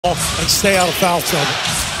and stay out of foul trouble.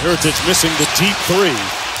 Heritage missing the deep three.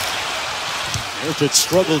 Heritage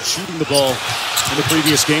struggled shooting the ball in the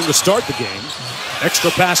previous game to start the game. Extra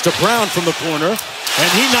pass to Brown from the corner, and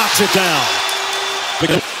he knocks it down.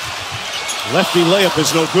 Lefty layup is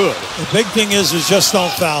no good. The big thing is just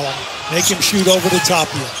don't foul him. Make him shoot over the top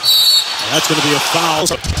of you. And that's going to be a foul.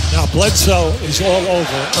 Now Bledsoe is all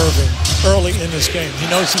over Irving early in this game. He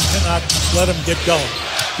knows he cannot let him get going.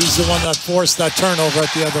 He's the one that forced that turnover at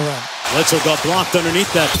the other end. Bledsoe got blocked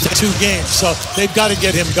underneath that. 2 games, so they've got to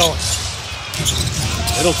get him going.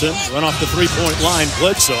 Middleton run off the three-point line.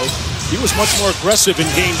 Bledsoe, he was much more aggressive in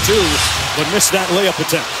game 2, but missed that layup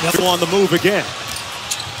attempt. Yep. On the move again.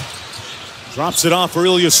 Drops it off for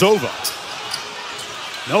Ilyasova.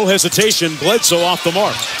 No hesitation, Bledsoe off the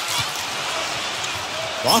mark.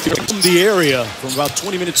 From the area from about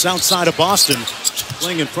 20 minutes outside of Boston,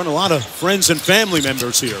 playing in front of a lot of friends and family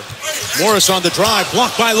members here. Morris on the drive,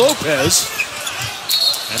 blocked by Lopez.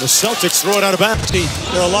 And the Celtics throw it out of bounds.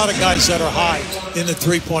 There are a lot of guys that are high in the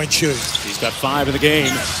three-point shooting. He's got 5 in the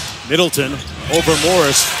game. Middleton over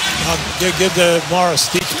Morris. They give the Morris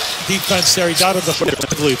defense there. He's out of the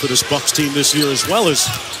for this Bucks team this year, as well as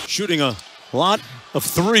shooting a lot of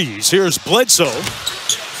threes. Here's Bledsoe.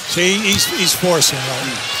 See, he's forcing,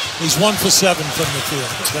 right? He's 1 for 7 from the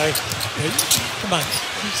field, okay? Come on,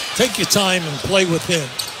 take your time and play within.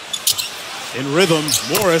 In rhythm,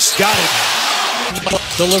 Morris got it.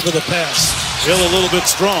 Deliver the pass. Still a little bit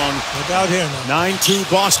strong. Without him. 9-2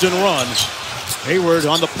 Boston run. Hayward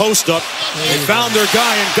on the post-up. They found their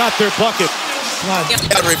guy and got their bucket.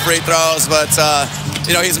 Every free throws, but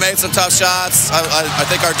you know, he's made some tough shots. I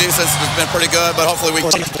think our defense has been pretty good, but hopefully we.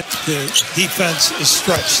 The defense is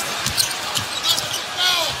stretched.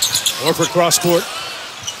 Horford cross court.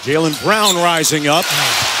 Jaylen Brown rising up.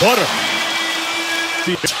 Butter.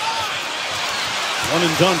 1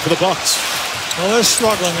 and done for the Bucks. Well, they're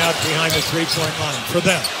struggling out behind the three-point line for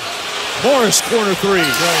them. Morris corner 3.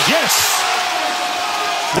 Right. Yes.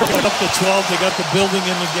 They're up to 12. They got the building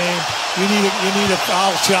in the game. You need a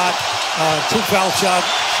foul shot, 2 foul shot,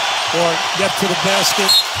 or get to the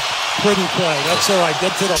basket. Pretty play. That's all right.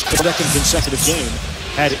 Get to the second consecutive game.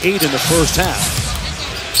 Had 8 in the first half.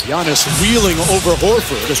 Giannis wheeling over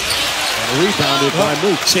Horford and rebounded by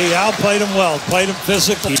Mook. See, Al played him well. Played him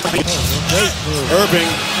physically. Irving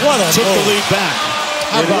took the lead back.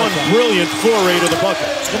 How about one brilliant foray to the bucket.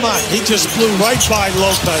 Come on, he just flew right by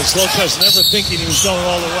Lopez. Lopez never thinking he was going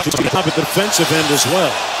all the way. He's got a defensive end as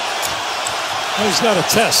well. Well, he's got a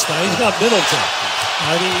test now. He's got Middleton.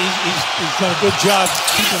 He's done a good job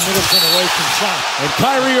keeping Middleton away from shot. And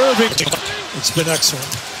Kyrie Irving. It's been excellent.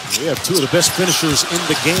 We have 2 of the best finishers in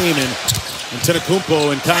the game in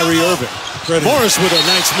Antetokounmpo and Kyrie Irving. Morris with a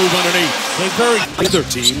nice move underneath. They very other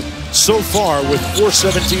team so far with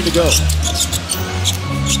 4:17 to go.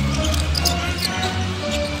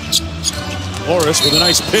 Morris with a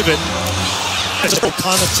nice pivot.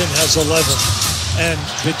 Connaughton has 11, and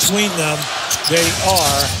between them, they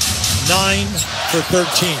are 9 for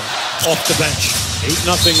 13 off the bench.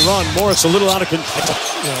 8-0 run. Morris a little out of control.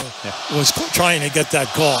 Was trying to get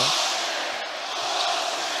that call.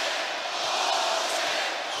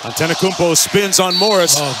 Antetokounmpo spins on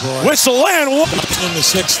Morris. Oh, boy. Whistle and in the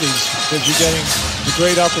 60s, because you're getting the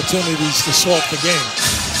great opportunities to salt the game.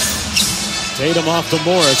 Tatum off to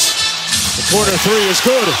Morris. The corner 3 is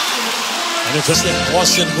good. And it's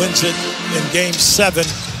Boston wins it in Game 7,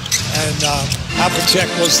 and Havlicek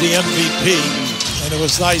was the MVP. And it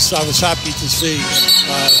was nice. I was happy to see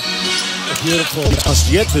a beautiful.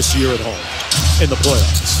 Yet this year at home in the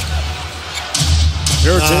playoffs.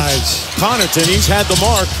 Heritage. Nice. Connaughton, he's had the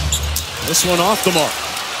mark. This one off the mark.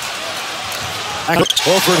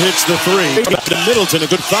 Horford hits the 3. Middleton, a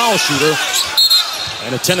good foul shooter.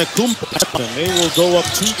 And Antetokounmpo. They will go up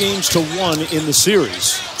 2 games to 1 in the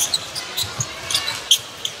series.